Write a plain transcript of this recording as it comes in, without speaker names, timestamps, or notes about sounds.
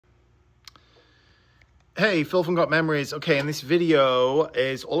Hey, Phil from Got Memories. Okay, and this video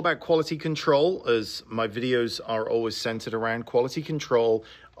is all about quality control, as my videos are always centered around quality control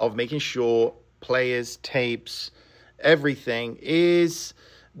of making sure players, tapes, everything is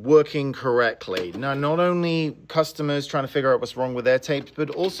working correctly. Now, not only customers trying to figure out what's wrong with their tapes, but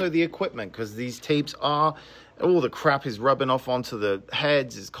also the equipment, because these tapes are, all the crap is rubbing off onto the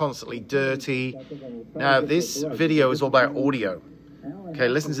heads, it's constantly dirty. Now, this video is all about audio. Okay,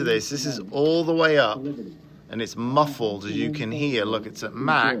 listen to this. This is all the way up, and it's muffled, as you can hear. Look, it's at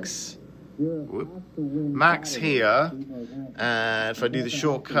max. Max here. And if I do the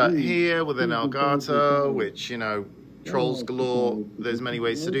shortcut here with an Elgato, which, you know, trolls galore, there's many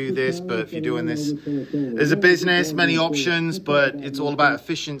ways to do this, but if you're doing this as a business, many options, but it's all about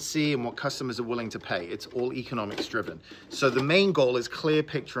efficiency and what customers are willing to pay. It's all economics driven. So the main goal is clear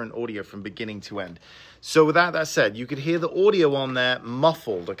picture and audio from beginning to end. So with that said, you could hear the audio on there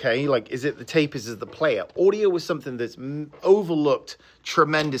muffled, okay? Like, is it the tape, is it the player? Audio was something that's overlooked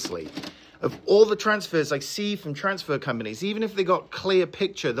tremendously. Of all the transfers I see from transfer companies, even if they got clear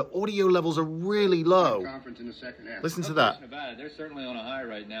picture, the audio levels are really low. Listen to that. They're certainly on a high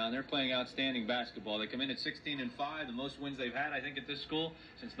right now, and they're playing outstanding basketball. They come in at 16-5, the most wins they've had, I think, at this school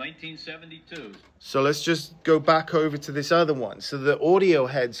since 1972. So let's just go back over to this other one. So the audio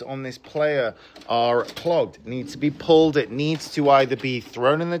heads on this player are clogged. It needs to be pulled. It needs to either be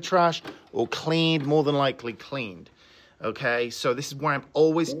thrown in the trash or cleaned, more than likely cleaned. Okay, so this is where I'm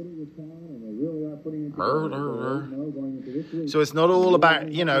always... So it's not all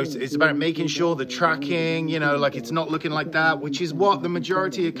about, you know, it's about making sure the tracking, you know, like it's not looking like that, which is what the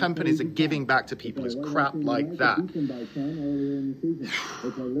majority of companies are giving back to people, is crap like that.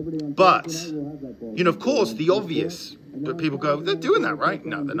 But, you know, of course, the obvious, but people go, they're doing that, right?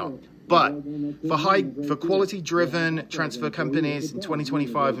 No, they're not. But for quality-driven transfer companies in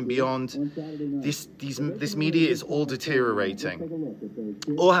 2025 and beyond, this media is all deteriorating.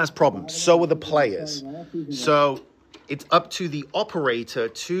 All has problems. So are the players. So it's up to the operator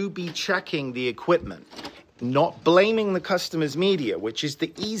to be checking the equipment, not blaming the customer's media, which is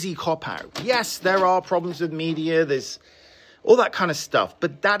the easy cop-out. Yes, there are problems with media. There's all that kind of stuff.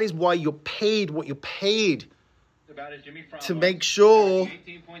 But that is why you're paid what you're paid, to make sure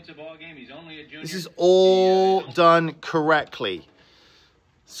this is all done correctly.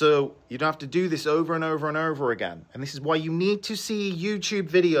 So you don't have to do this over and over and over again. And this is why you need to see YouTube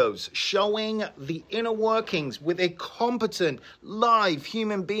videos showing the inner workings with a competent, live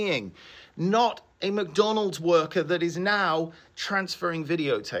human being, not a McDonald's worker that is now transferring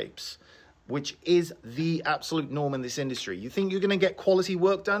videotapes, which is the absolute norm in this industry. You think you're going to get quality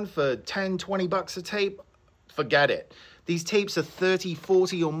work done for 10, 20 bucks a tape? Forget it. These tapes are 30,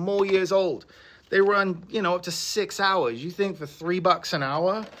 40 or more years old. They run, you know, up to 6 hours. You think for $3 an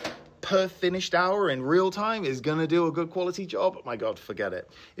hour per finished hour in real time is going to do a good quality job? Oh my God, forget it.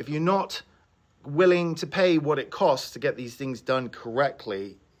 If you're not willing to pay what it costs to get these things done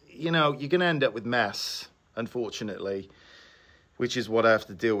correctly, you know, you're going to end up with mess, unfortunately, which is what I have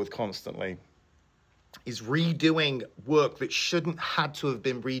to deal with constantly. Is redoing work that shouldn't had to have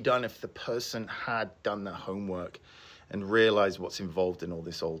been redone if the person had done their homework and realized what's involved in all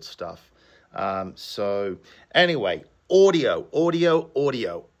this old stuff. So anyway, audio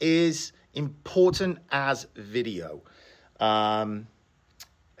is important as video. And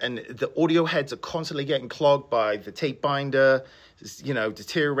the audio heads are constantly getting clogged by the tape binder, you know,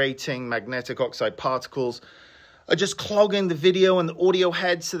 deteriorating magnetic oxide particles are just clogging the video and the audio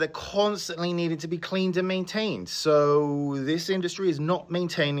heads, so they're constantly needing to be cleaned and maintained. So this industry is not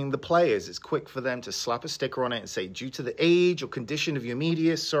maintaining the players. It's quick for them to slap a sticker on it and say, due to the age or condition of your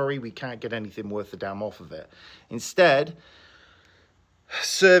media, sorry, we can't get anything worth a damn off of it. Instead,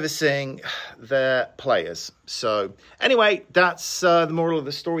 servicing their players. So anyway, that's the moral of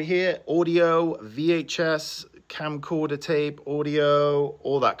the story here. Audio, VHS, camcorder tape, audio,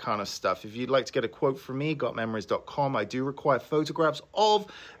 all that kind of stuff. If you'd like to get a quote from me, gotmemories.com. I do require photographs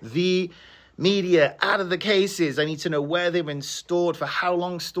of the media out of the cases. I need to know where they've been stored, for how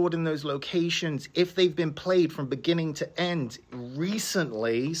long stored in those locations, if they've been played from beginning to end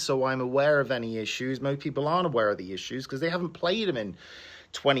recently, so I'm aware of any issues. Most people aren't aware of the issues because they haven't played them in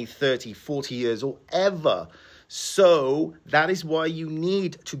 20, 30, 40 years or ever. So that is why you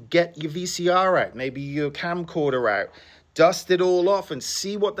need to get your VCR out, maybe your camcorder out, dust it all off and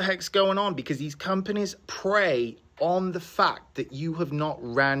see what the heck's going on, because these companies prey on the fact that you have not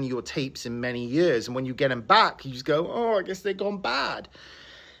ran your tapes in many years. And when you get them back, you just go, oh, I guess they've gone bad.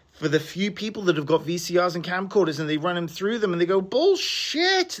 for the few people that have got VCRs and camcorders and they run them through them and they go,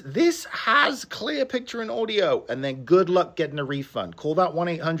 bullshit, this has clear picture and audio. And then good luck getting a refund. Call that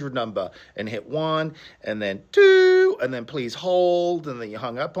 1-800 number and hit 1 and then 2 and then please hold and then you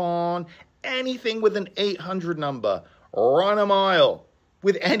hung up on. Anything with an 800 number, run a mile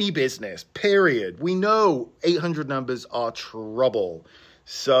with any business, period. We know 800 numbers are trouble.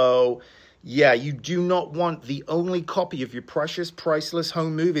 So yeah, you do not want the only copy of your precious, priceless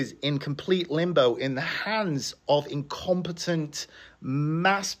home movies in complete limbo in the hands of incompetent,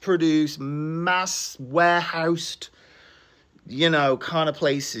 mass-produced, mass-warehoused, kind of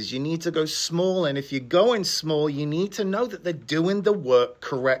places. You need to go small, and if you're going small, you need to know that they're doing the work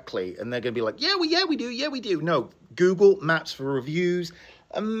correctly. And they're going to be like, yeah, we do. No, Google Maps for reviews,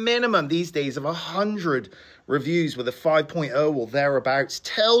 a minimum these days of 100 reviews with a 5.0 or thereabouts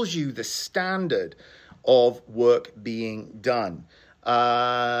tells you the standard of work being done.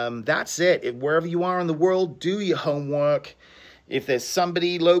 That's it. Wherever you are in the world, do your homework. If there's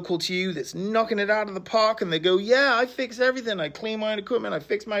somebody local to you that's knocking it out of the park and they go, yeah, I fix everything. I clean my own equipment. I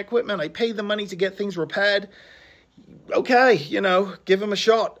fix my equipment. I pay the money to get things repaired. Okay, give them a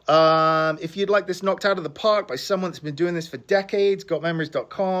shot. If you'd like this knocked out of the park by someone that's been doing this for decades,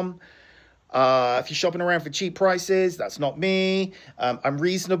 gotmemories.com. If you're shopping around for cheap prices, that's not me. I'm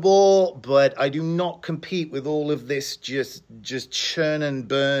reasonable, but I do not compete with all of this just churn and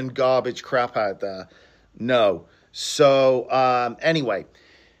burn garbage crap out there. No. So, anyway,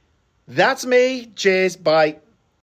 that's me. Cheers. Bye.